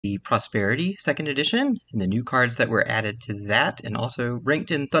the Prosperity 2nd edition and the new cards that were added to that, and also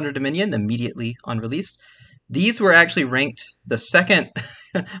ranked in Thunder Dominion immediately on release. These were actually ranked the second,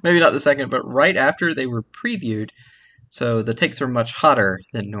 maybe not the second, but right after they were previewed, so the takes are much hotter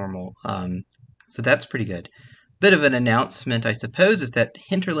than normal. So that's pretty good. Bit of an announcement, I suppose, is that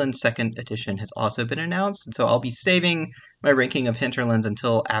Hinterland 2nd edition has also been announced, and so I'll be saving my ranking of Hinterlands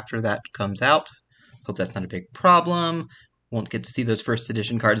until after that comes out. Hope that's not a big problem. Won't get to see those 1st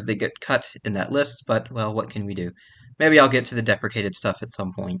edition cards. They get cut in that list, but, well, what can we do? Maybe I'll get to the deprecated stuff at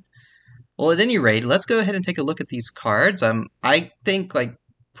some point. Well, at any rate, let's go ahead and take a look at these cards. I think, like,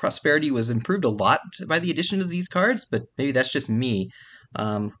 Prosperity was improved a lot by the addition of these cards, but maybe that's just me.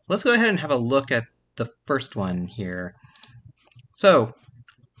 Let's go ahead and have a look at the first one here. So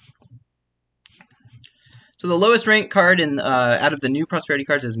the lowest ranked card in out of the new Prosperity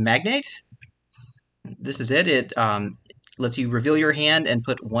cards is Magnate. This is it. It lets you reveal your hand and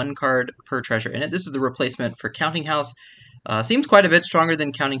put 1 card per treasure in it. This is the replacement for Counting House. Seems quite a bit stronger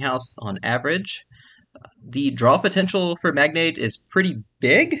than Counting House on average. The draw potential for Magnate is pretty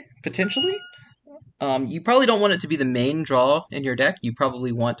big, potentially. You probably don't want it to be the main draw in your deck. You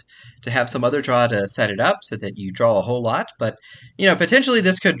probably want to have some other draw to set it up so that you draw a whole lot. But, you know, potentially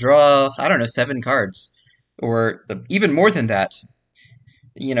this could draw, I don't know, 7 cards. Or even more than that.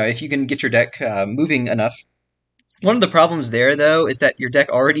 You know, if you can get your deck moving enough. One of the problems there, though, is that your deck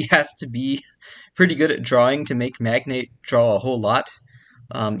already has to be pretty good at drawing to make Magnate draw a whole lot.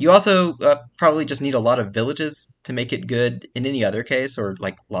 You also probably just need a lot of villages to make it good in any other case, or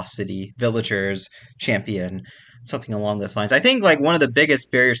like Lost City, Villagers, Champion, something along those lines. I think like one of the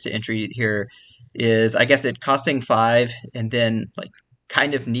biggest barriers to entry here is, I guess, it costing 5 and then like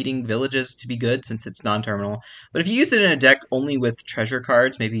kind of needing villages to be good since it's non-terminal. But if you use it in a deck only with treasure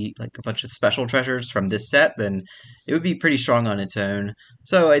cards, maybe like a bunch of special treasures from this set, then it would be pretty strong on its own.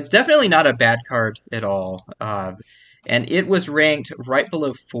 So it's definitely not a bad card at all. And it was ranked right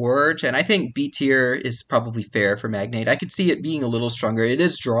below Forge, and I think B tier is probably fair for Magnate. I could see it being a little stronger. It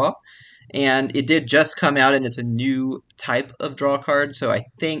is draw, and it did just come out, and it's a new type of draw card, so I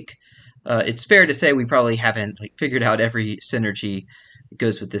think it's fair to say we probably haven't like figured out every synergy that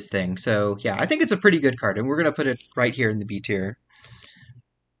goes with this thing. So yeah, I think it's a pretty good card, and we're going to put it right here in the B tier.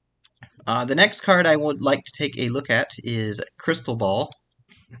 The next card I would like to take a look at is Crystal Ball.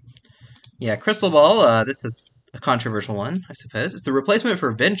 Yeah, Crystal Ball, this is a controversial one, I suppose. It's the replacement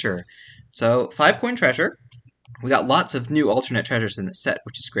for Venture. So, 5 coin treasure. We got lots of new alternate treasures in this set,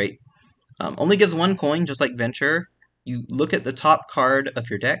 which is great. Only gives 1 coin, just like Venture. You look at the top card of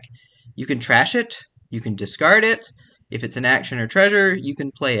your deck. You can trash it. You can discard it. If it's an action or treasure, you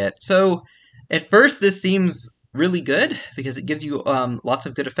can play it. So, at first, this seems really good because it gives you lots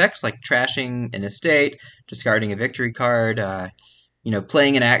of good effects, like trashing an estate, discarding a victory card, you know,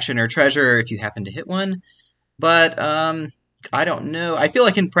 playing an action or treasure if you happen to hit one. But I don't know. I feel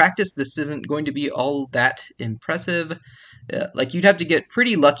like in practice this isn't going to be all that impressive. Like you'd have to get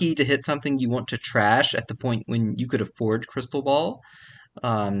pretty lucky to hit something you want to trash at the point when you could afford Crystal Ball.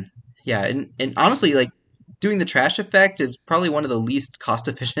 Yeah, and honestly, like doing the trash effect is probably one of the least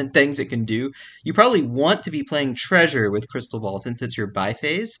cost-efficient things it can do. You probably want to be playing treasure with Crystal Ball since it's your buy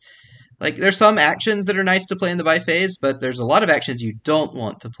phase. Like, there's some actions that are nice to play in the buy phase, but there's a lot of actions you don't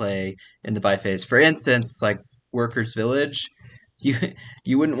want to play in the buy phase. For instance, like Workers' Village, you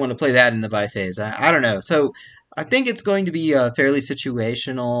wouldn't want to play that in the buy phase. I don't know. So I think it's going to be fairly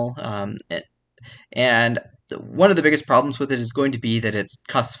situational, and one of the biggest problems with it is going to be that it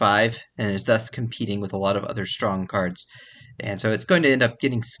costs 5 and is thus competing with a lot of other strong cards. And so it's going to end up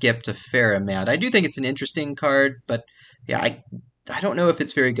getting skipped a fair amount. I do think it's an interesting card, but yeah, I don't know if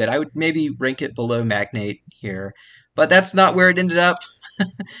it's very good. I would maybe rank it below Magnate here. But that's not where it ended up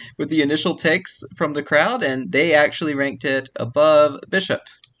with the initial takes from the crowd, and they actually ranked it above Bishop,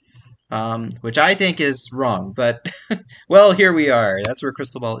 which I think is wrong. But, well, here we are. That's where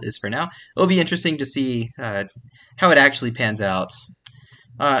Crystal Ball is for now. It'll be interesting to see how it actually pans out.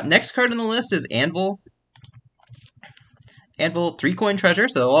 Next card on the list is Anvil. Anvil, 3 coin treasure,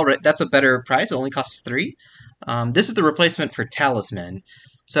 so that's a better price. It only costs 3. This is the replacement for Talisman.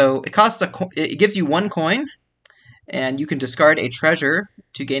 So it gives you 1 coin, and you can discard a treasure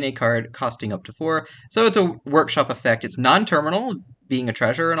to gain a card costing up to 4. So it's a workshop effect. It's non-terminal, being a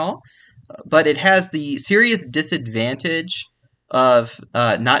treasure and all, but it has the serious disadvantage of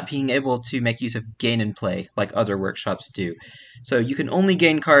not being able to make use of gain and play like other workshops do. So you can only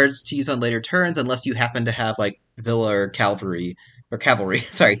gain cards to use on later turns unless you happen to have like Villa or Cavalry,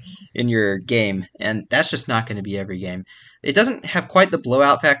 sorry, in your game, and that's just not going to be every game. It doesn't have quite the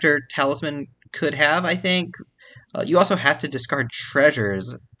blowout factor Talisman could have, I think. You also have to discard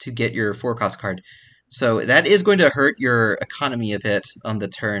treasures to get your 4-cost card. So that is going to hurt your economy a bit on the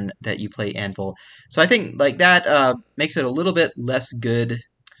turn that you play Anvil. So I think like that makes it a little bit less good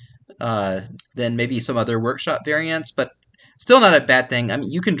than maybe some other workshop variants, but still not a bad thing. I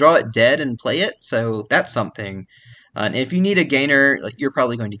mean, you can draw it dead and play it, so that's something. And if you need a gainer, like, you're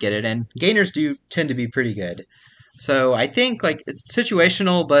probably going to get it, and gainers do tend to be pretty good. So I think like it's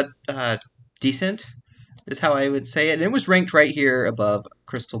situational, but decent is how I would say it. And it was ranked right here above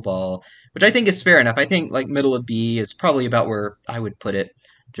Crystal Ball, which I think is fair enough. I think like middle of B is probably about where I would put it,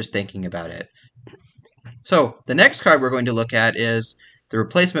 just thinking about it. So the next card we're going to look at is the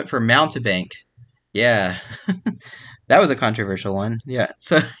replacement for Mountebank. Yeah, that was a controversial one. Yeah,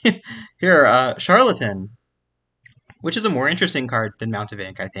 so here, Charlatan, which is a more interesting card than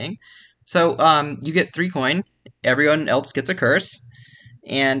Mountebank, I think. So you get 3 coin. Everyone else gets a curse.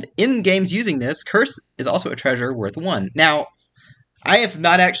 And in games using this, curse is also a treasure worth 1. Now, I have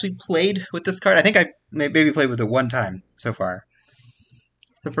not actually played with this card. I think I maybe played with it 1 time so far.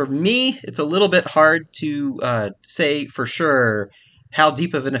 So for me, it's a little bit hard to say for sure how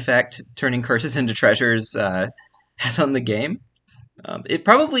deep of an effect turning curses into treasures has on the game. It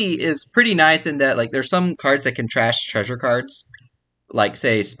probably is pretty nice in that like there's some cards that can trash treasure cards, like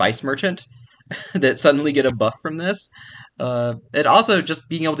say Spice Merchant, that suddenly get a buff from this. It also just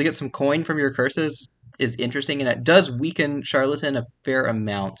being able to get some coin from your curses is interesting, and it does weaken Charlatan a fair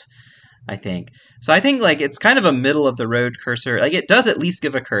amount, I think. So I think like it's kind of a middle of the road cursor. Like it does at least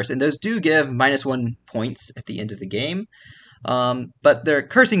give a curse, and those do give -1 points at the end of the game. But their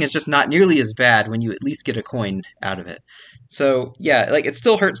cursing is just not nearly as bad when you at least get a coin out of it. So yeah, like it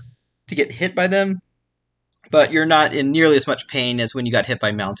still hurts to get hit by them, but you're not in nearly as much pain as when you got hit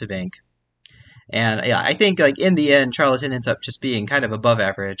by Mountebank. And yeah, I think like in the end, Charlatan ends up just being kind of above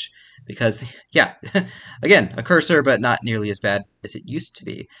average because yeah, again, a cursor, but not nearly as bad as it used to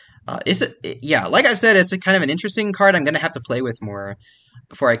be. Yeah, like I've said, it's a kind of an interesting card. I'm gonna have to play with more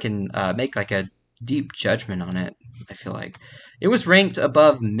before I can make like a deep judgment on it. I feel like it was ranked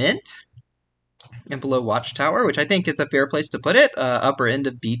above Mint and below Watchtower, which I think is a fair place to put it. Upper end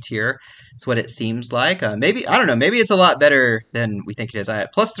of B tier is what it seems like. Maybe I don't know. Maybe it's a lot better than we think it is.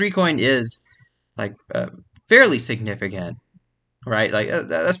 +3 coin is like fairly significant, right? Like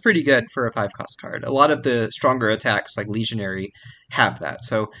that's pretty good for a 5-cost card. A lot of the stronger attacks, like Legionary, have that.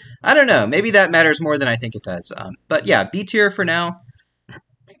 So I don't know. Maybe that matters more than I think it does. But yeah, B tier for now.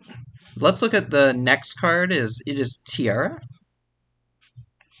 Let's look at the next card. It is Tiara.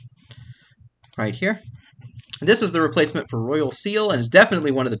 Right here. This is the replacement for Royal Seal, and is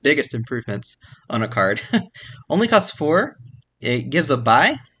definitely one of the biggest improvements on a card. Only costs 4. It gives a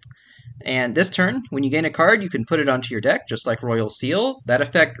buy. And this turn, when you gain a card, you can put it onto your deck, just like Royal Seal. That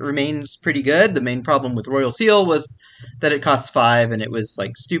effect remains pretty good. The main problem with Royal Seal was that it costs 5, and it was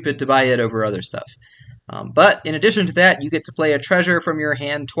like stupid to buy it over other stuff. But in addition to that, you get to play a treasure from your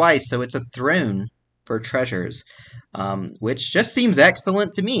hand twice, so it's a throne for treasures, which just seems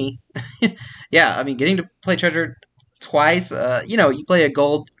excellent to me. Yeah, I mean, getting to play treasure twice, you know, you play a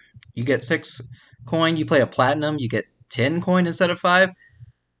gold, you get 6 coin, you play a platinum, you get 10 coin instead of 5,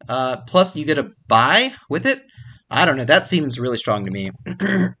 plus you get a buy with it. I don't know, that seems really strong to me.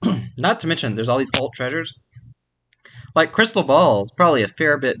 Not to mention, there's all these alt treasures. Like, Crystal Ball is probably a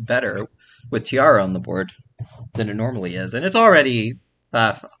fair bit better with Tiara on the board than it normally is, and it's already,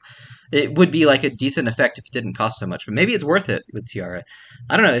 it would be like a decent effect if it didn't cost so much, but maybe it's worth it with Tiara.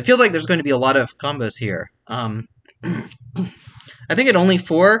 I don't know, it feels like there's going to be a lot of combos here. I think at only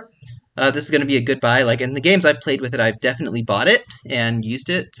 4, this is going to be a good buy. Like, in the games I've played with it, I've definitely bought it and used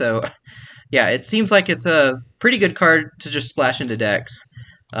it, so yeah, it seems like it's a pretty good card to just splash into decks.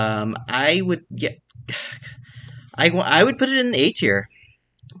 I would put it in A tier.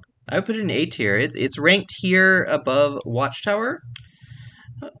 I would put it in A tier. It's ranked here above Watchtower.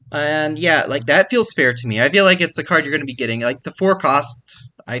 And yeah, like that feels fair to me. I feel like it's a card you're going to be getting. Like the 4 cost,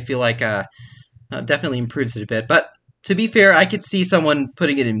 I feel like definitely improves it a bit. But to be fair, I could see someone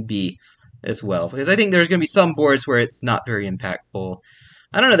putting it in B as well, because I think there's going to be some boards where it's not very impactful.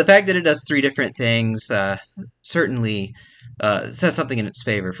 I don't know, the fact that it does 3 different things certainly says something in its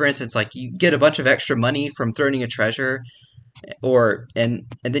favor. For instance, like you get a bunch of extra money from throwing a treasure, and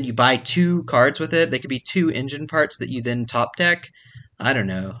then you buy 2 cards with it. They could be 2 engine parts that you then top deck. I don't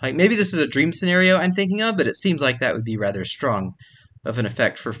know. Like maybe this is a dream scenario I'm thinking of, but it seems like that would be rather strong of an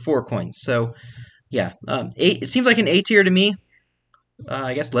effect for 4 coins. So yeah, 8. It seems like an A tier to me.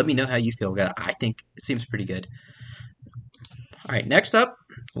 I guess let me know how you feel. I think it seems pretty good. All right, next up,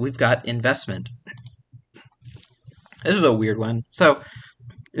 we've got Investment. This is a weird one. So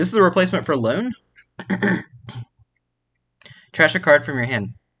this is the replacement for Loan. trash a card from your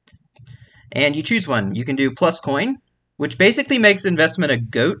hand. And you choose one. You can do plus coin, which basically makes investment a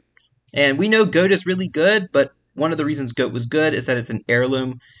goat. And we know goat is really good, but one of the reasons goat was good is that it's an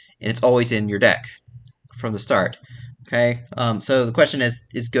heirloom and it's always in your deck from the start. Okay, so the question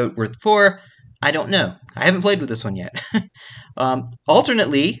is goat worth 4? I don't know. I haven't played with this one yet.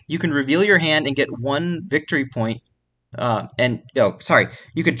 Alternately, you can reveal your hand and get 1 victory point.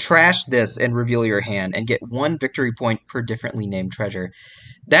 You could trash this and reveal your hand and get 1 victory point per differently named treasure.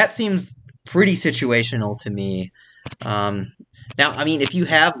 That seems pretty situational to me. Now, I mean, if you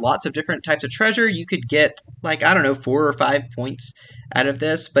have lots of different types of treasure, you could get, like, I don't know, 4 or 5 points out of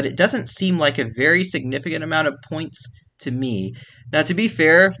this, but it doesn't seem like a very significant amount of points to me. Now, to be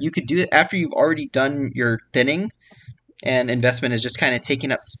fair, you could do it after you've already done your thinning and investment is just kind of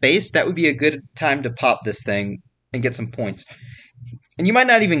taking up space. That would be a good time to pop this thing and get some points. And you might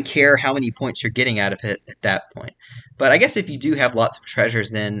not even care how many points you're getting out of it at that point. But I guess if you do have lots of treasures,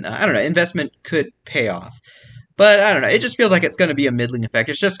 then, I don't know, investment could pay off. But I don't know, it just feels like it's going to be a middling effect.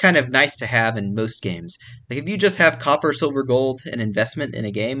 It's just kind of nice to have in most games. Like if you just have copper, silver, gold, and investment in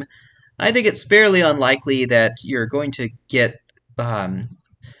a game, I think it's fairly unlikely that you're going to get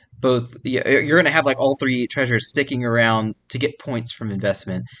both. You're going to have like all 3 treasures sticking around to get points from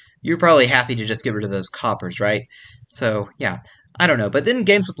investment. You're probably happy to just get rid of those coppers, right? So yeah, I don't know. But then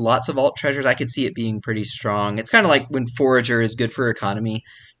games with lots of alt treasures, I could see it being pretty strong. It's kind of like when Forager is good for economy.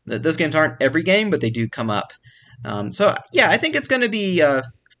 Those games aren't every game, but they do come up. So yeah, I think it's going to be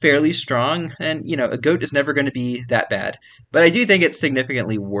fairly strong, and you know, a goat is never going to be that bad. But I do think it's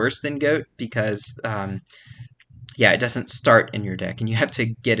significantly worse than goat because, yeah, it doesn't start in your deck, and you have to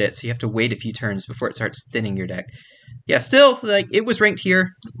get it, so you have to wait a few turns before it starts thinning your deck. Yeah, still, like, it was ranked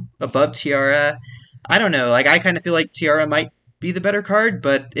here above Tiara. I don't know, like, I kind of feel like Tiara might be the better card,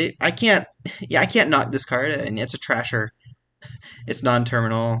 but I can't knock this card, and it's a trasher. It's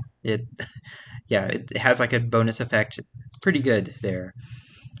non-terminal. Yeah, it has like a bonus effect. Pretty good there.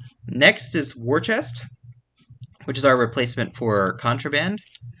 Next is War Chest, which is our replacement for Contraband.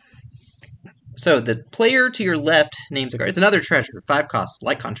 So the player to your left names a card. It's another treasure, 5 costs,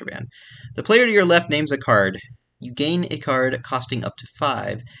 like Contraband. The player to your left names a card. You gain a card costing up to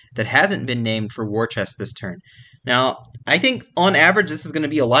 5 that hasn't been named for War Chest this turn. Now, I think on average this is going to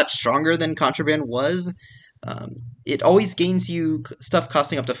be a lot stronger than Contraband was. It always gains you stuff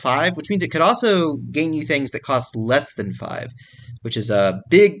costing up to 5, which means it could also gain you things that cost less than 5, which is a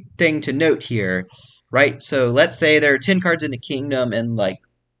big thing to note here, right? So let's say there are 10 cards in a kingdom and, like,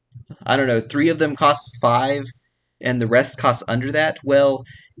 I don't know, 3 of them cost 5 and the rest costs under that. Well,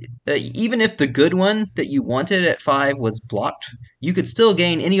 even if the good one that you wanted at 5 was blocked, you could still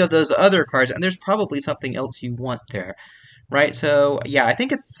gain any of those other cards, and there's probably something else you want there. Right, so yeah, I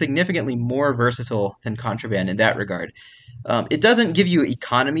think it's significantly more versatile than Contraband in that regard. It doesn't give you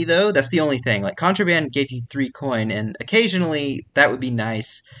economy, though. That's the only thing. Like, Contraband gave you 3 coin, and occasionally that would be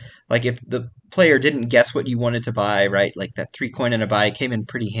nice. Like, if the player didn't guess what you wanted to buy, right? Like, that 3 coin and a buy came in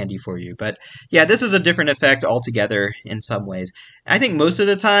pretty handy for you. But yeah, this is a different effect altogether in some ways. I think most of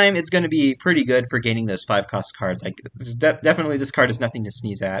the time it's going to be pretty good for gaining those 5-cost cards. Like, definitely this card is nothing to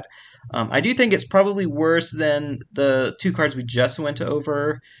sneeze at. I do think it's probably worse than the 2 cards we just went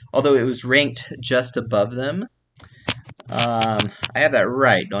over, although it was ranked just above them. I have that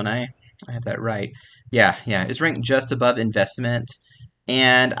right, don't I? I have that right. Yeah, it's ranked just above investment,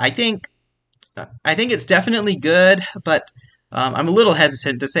 and I think it's definitely good, but I'm a little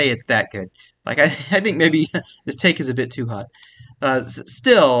hesitant to say it's that good. Like, I think maybe this take is a bit too hot.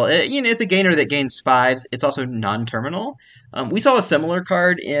 Still, you know, it's a gainer that gains 5s. It's also non-terminal. We saw a similar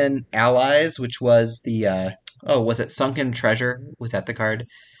card in Allies, which was the, was it Sunken Treasure? Was that the card?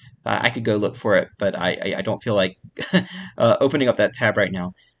 I could go look for it, but I don't feel like opening up that tab right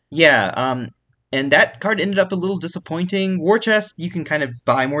now. Yeah, and that card ended up a little disappointing. War Chest, you can kind of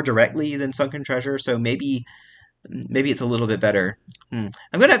buy more directly than Sunken Treasure, so maybe it's a little bit better. I'm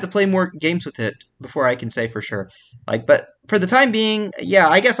gonna have to play more games with it before I can say for sure. Like, but for the time being, yeah,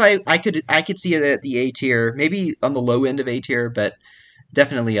 I guess I could see it at the A tier, maybe on the low end of A tier, but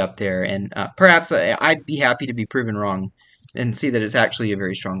definitely up there. And perhaps I'd be happy to be proven wrong and see that it's actually a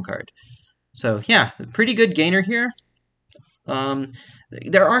very strong card. So yeah, pretty good gainer here.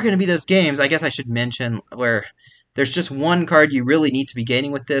 There are going to be those games, I guess I should mention, where there's just one card you really need to be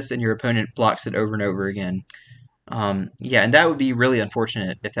gaining with this, and your opponent blocks it over and over again. Yeah, and that would be really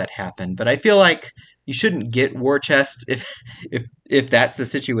unfortunate if that happened. But I feel like you shouldn't get War Chest if that's the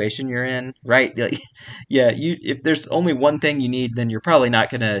situation you're in, right? Like, yeah, if there's only one thing you need, then you're probably not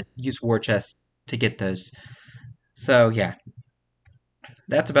going to use War Chest to get those. So yeah,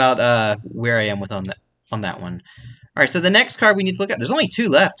 that's about where I am with on that one. All right, so the next card we need to look at, there's only 2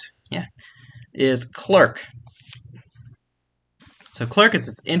 left, yeah, is Clerk. So Clerk is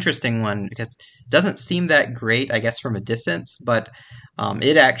an interesting one because it doesn't seem that great, I guess, from a distance, but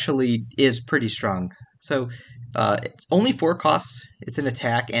it actually is pretty strong. So it's only 4 costs. It's an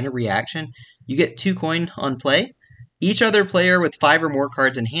attack and a reaction. You get 2 coin on play. Each other player with 5 or more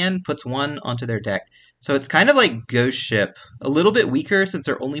cards in hand puts 1 onto their deck. So it's kind of like Ghost Ship, a little bit weaker since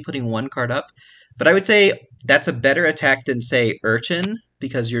they're only putting 1 card up. But I would say that's a better attack than, say, Urchin,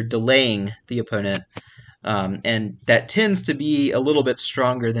 because you're delaying the opponent. And that tends to be a little bit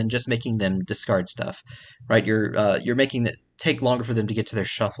stronger than just making them discard stuff, right? You're making it take longer for them to get to their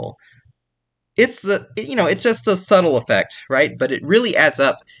shuffle. It's it's just a subtle effect, right? But it really adds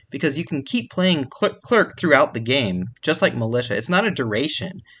up because you can keep playing Clerk throughout the game, just like Militia. It's not a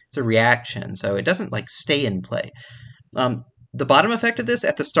duration; it's a reaction, so it doesn't like stay in play. The bottom effect of this,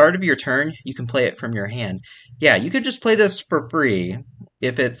 at the start of your turn, you can play it from your hand. Yeah, you could just play this for free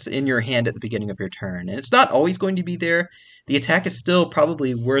if it's in your hand at the beginning of your turn. And it's not always going to be there. The attack is still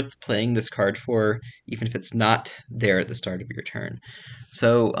probably worth playing this card for, even if it's not there at the start of your turn.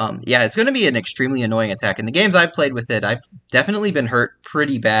 So, yeah, it's going to be an extremely annoying attack. In the games I've played with it, I've definitely been hurt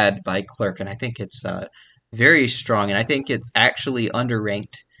pretty bad by Clerk, and I think it's very strong, and I think it's actually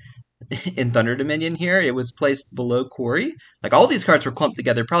underranked in Thunder Dominion here. It was placed below Quarry. Like, all these cards were clumped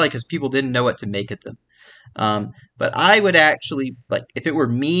together probably because people didn't know what to make of them. But I would actually, like, if it were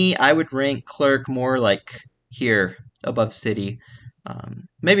me, I would rank Clerk more like here above City.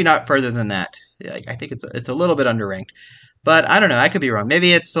 Maybe not further than that. I think it's a little bit underranked. But I don't know, I could be wrong.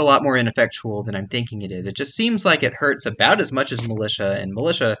 Maybe it's a lot more ineffectual than I'm thinking it is. It just seems like it hurts about as much as Militia, and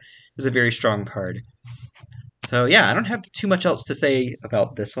Militia is a very strong card. So yeah, I don't have too much else to say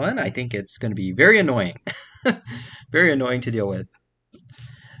about this one. I think it's going to be very annoying. Very annoying to deal with.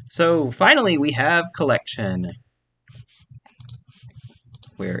 So finally, we have Collection.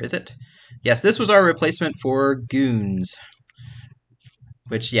 Where is it? Yes, this was our replacement for Goons.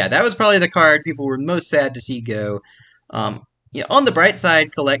 Which, yeah, that was probably the card people were most sad to see go. On the bright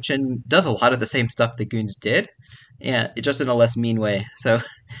side, Collection does a lot of the same stuff that Goons did, and it just in a less mean way. So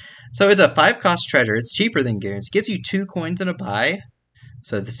it's a 5-cost treasure. It's cheaper than Goons. It gives you 2 coins and a buy,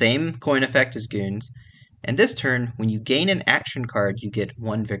 so the same coin effect as Goons. And this turn, when you gain an action card, you get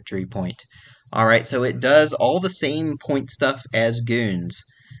 1 victory point. Alright, so it does all the same point stuff as Goons,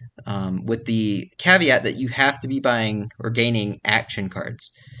 with the caveat that you have to be buying or gaining action cards.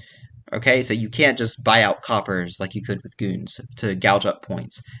 Okay, so you can't just buy out coppers like you could with Goons to gouge up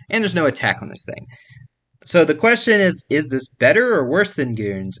points. And there's no attack on this thing. So the question is this better or worse than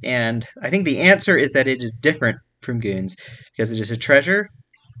Goons? And I think the answer is that it is different from Goons, because it is a treasure,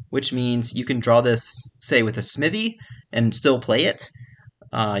 which means you can draw this, say, with a smithy and still play it.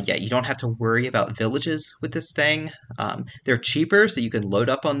 Yeah, you don't have to worry about villages with this thing. They're cheaper, so you can load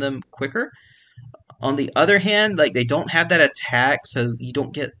up on them quicker. On the other hand, like, they don't have that attack, so you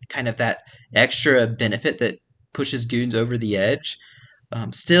don't get kind of that extra benefit that pushes Goons over the edge.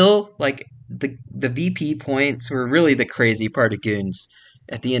 Still, like, the VP points were really the crazy part of Goons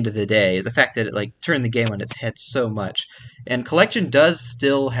at the end of the day. The fact that it, like, turned the game on its head so much. And Collection does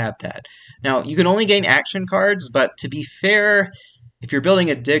still have that. Now, you can only gain action cards, but to be fair, if you're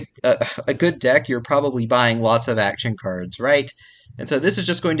building a good deck, you're probably buying lots of action cards, right? And so this is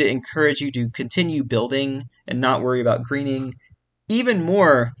just going to encourage you to continue building and not worry about greening even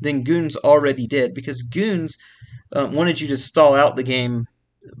more than Goons already did, because Goons wanted you to stall out the game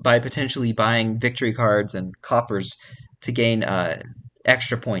by potentially buying victory cards and coppers to gain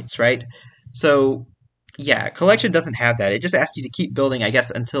extra points, right? So yeah, Collection doesn't have that. It just asks you to keep building, I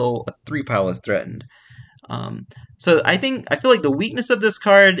guess, until a 3-pile is threatened. So I feel like the weakness of this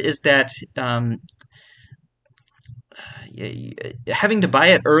card is that having to buy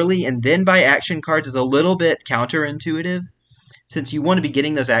it early and then buy action cards is a little bit counterintuitive, since you want to be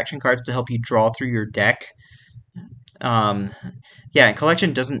getting those action cards to help you draw through your deck. Yeah, and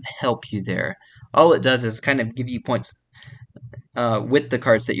Collection doesn't help you there. All it does is kind of give you points with the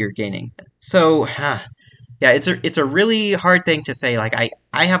cards that you're gaining. So, yeah, it's a really hard thing to say. Like,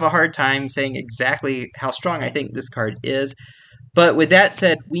 I have a hard time saying exactly how strong I think this card is. But with that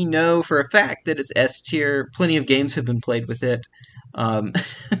said, we know for a fact that it's S tier. Plenty of games have been played with it. And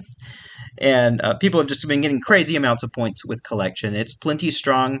people have just been getting crazy amounts of points with Collection. It's plenty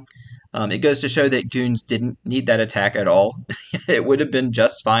strong. It goes to show that Goons didn't need that attack at all. It would have been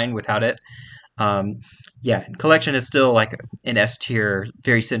just fine without it. Yeah, Collection is still like an S tier,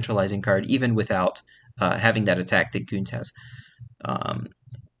 very centralizing card, even without having that attack that Goons has.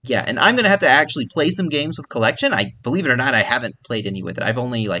 Yeah, and I'm going to have to actually play some games with Collection. Believe it or not, I haven't played any with it. I've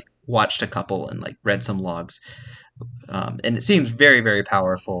only, like, watched a couple and, like, read some logs. And it seems very, very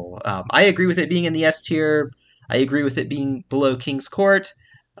powerful. I agree with it being in the S tier. I agree with it being below King's Court.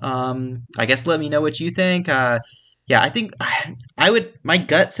 I guess let me know what you think. Yeah, I think I would. My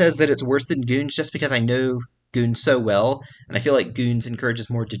gut says that it's worse than Goons just because I know Goons so well, and I feel like Goons encourages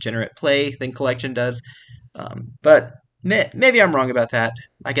more degenerate play than Collection does. But maybe I'm wrong about that.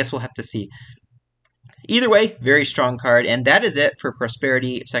 I guess we'll have to see. Either way, very strong card, and that is it for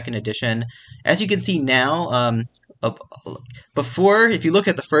Prosperity 2nd Edition. As you can see now, before, if you look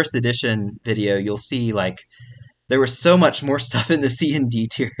at the 1st edition video, you'll see like there was so much more stuff in the C and D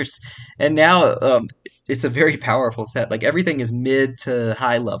tiers, and now it's a very powerful set. Like everything is mid to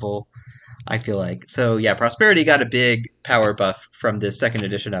high level, I feel like. So yeah, Prosperity got a big power buff from this 2nd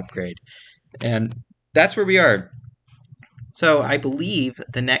edition upgrade, and that's where we are. So I believe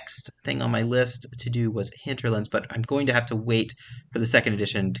the next thing on my list to do was Hinterlands, but I'm going to have to wait for the 2nd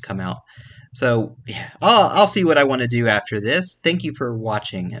edition to come out. So yeah, I'll see what I want to do after this. Thank you for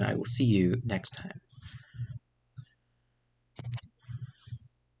watching, and I will see you next time.